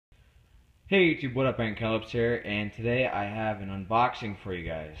Hey YouTube, what up? Aaron Kellops here, and today I have an unboxing for you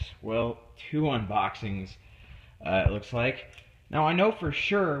guys. Well, two unboxings, it looks like. Now, I know for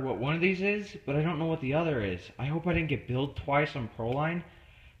sure what one of these is, but I don't know what the other is. I hope I didn't get billed twice on Proline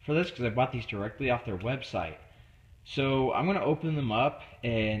for this, because I bought these directly off their website. So, I'm going to open them up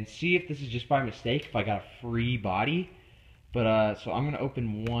and see if this is just by mistake, if I got a free body. But, so I'm going to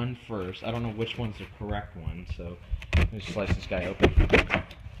open one first. I don't know which one's the correct one, so let me slice this guy open.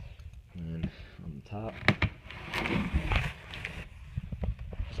 And on the top.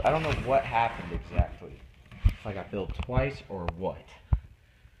 So I don't know what happened exactly. If I got billed twice or what.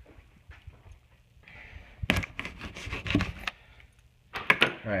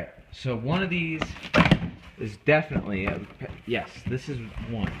 Alright, so one of these is definitely, yes, this is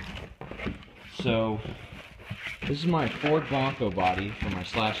one. So, this is my Ford Bronco body for my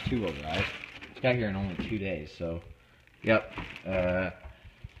Slash 2-wheel drive. It's got here in only 2 days, so, yep.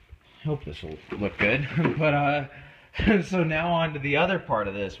 Hope this will look good. But so now on to the other part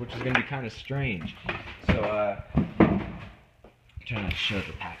of this, which is going to be kind of strange. So I'm trying to show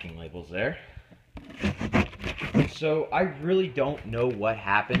the packing labels there. So I really don't know what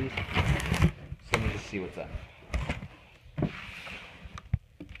happened. So let me just see what's up.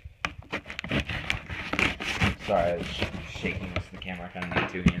 Sorry, I was shaking this to the camera. I kind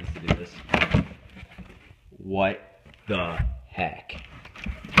of need 2 hands to do this. What the heck?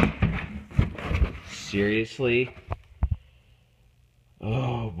 Seriously?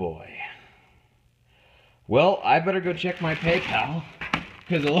 Oh boy. Well, I better go check my PayPal,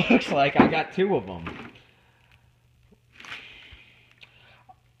 because it looks like I got 2 of them.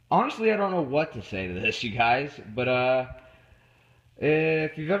 Honestly, I don't know what to say to this, you guys, but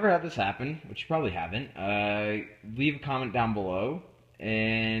if you've ever had this happen, which you probably haven't, leave a comment down below.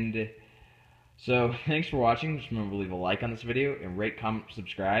 And so, thanks for watching. Just remember to leave a like on this video and rate, comment,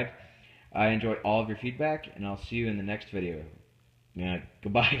 subscribe. I enjoy all of your feedback, and I'll see you in the next video. Yeah,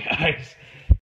 goodbye, guys.